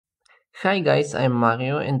Hi guys, I'm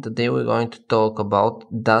Mario and today we're going to talk about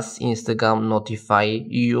does Instagram notify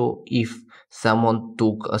you if someone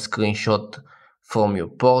took a screenshot from your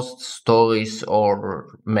posts, stories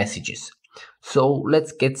or messages. So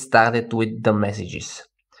let's get started with the messages.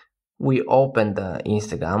 We open the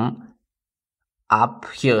Instagram app,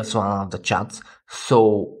 here's one of the chats.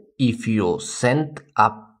 So if you send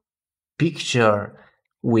a picture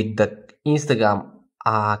with the Instagram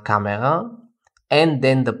camera and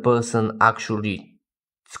then the person actually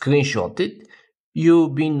screenshot it, you'll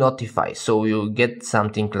be notified. So you get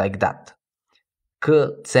something like that.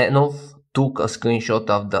 Zenov took a screenshot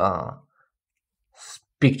of the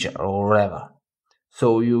picture or whatever.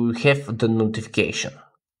 So you have the notification.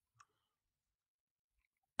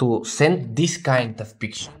 To send this kind of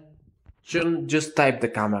picture, just type the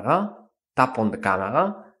camera, tap on the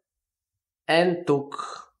camera, and took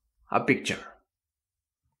a picture.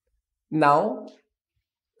 Now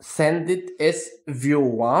send it as view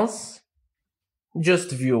once, just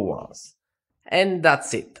view once, and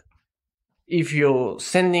that's it. If you're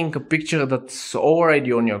sending a picture that's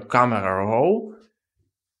already on your camera roll,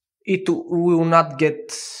 it will not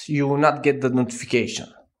get you will not get the notification.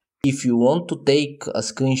 If you want to take a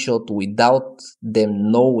screenshot without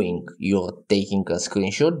them knowing you're taking a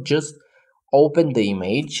screenshot, just open the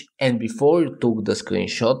image and before you took the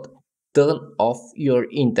screenshot, turn off your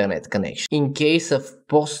internet connection. In case of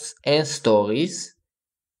posts and stories,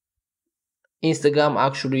 Instagram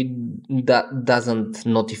actually doesn't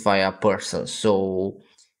notify a person, so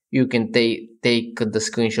you can take the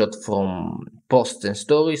screenshot from posts and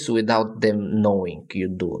stories without them knowing you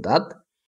do that.